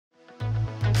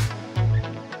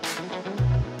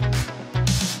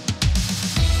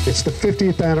It's the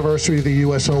 50th anniversary of the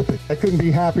U.S. Open. I couldn't be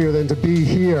happier than to be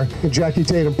here in Jackie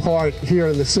Tatum Park here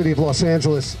in the city of Los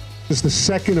Angeles. It's the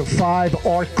second of 5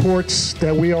 art courts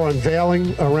that we are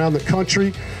unveiling around the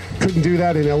country. Couldn't do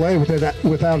that in LA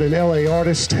without an LA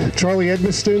artist. Charlie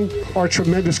Edmiston, our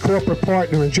tremendous corporate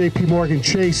partner, and JP Morgan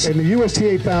Chase and the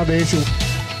USTA Foundation.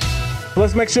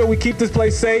 Let's make sure we keep this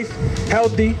place safe,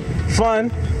 healthy,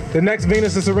 fun. The next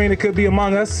Venus and Serena could be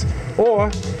among us,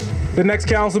 or the next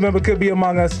council member could be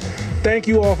among us. Thank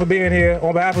you all for being here.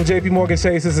 On behalf of JP Morgan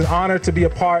Chase, it's an honor to be a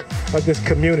part of this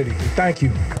community. Thank you.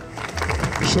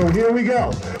 So here we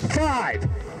go. 5,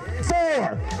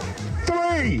 4,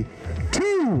 3, 2,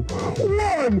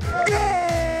 1, go!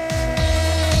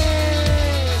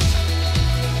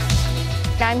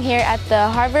 I'm here at the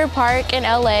Harvard Park in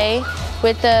LA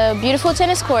with the beautiful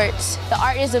tennis courts. The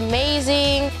art is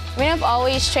amazing. I mean, I've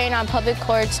always trained on public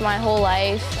courts my whole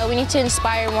life. We need to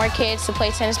inspire more kids to play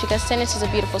tennis because tennis is a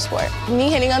beautiful sport. Me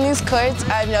hitting on these courts,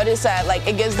 I've noticed that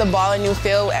it gives the ball a new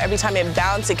feel. Every time it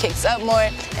bounces, it kicks up more.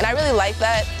 And I really like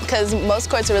that because most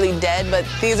courts are really dead, but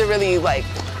these are really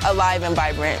alive and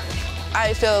vibrant.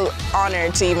 I feel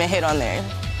honored to even hit on there.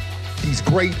 These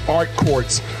great art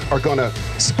courts are going to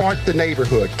spark the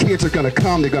neighborhood. Kids are going to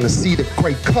come, they're going to see the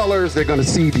great colors, they're going to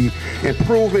see the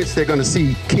improvements, they're going to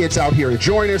see kids out here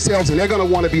enjoying themselves, and they're going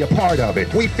to want to be a part of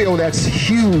it. We feel that's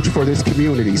huge for this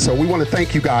community, so we want to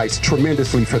thank you guys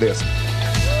tremendously for this.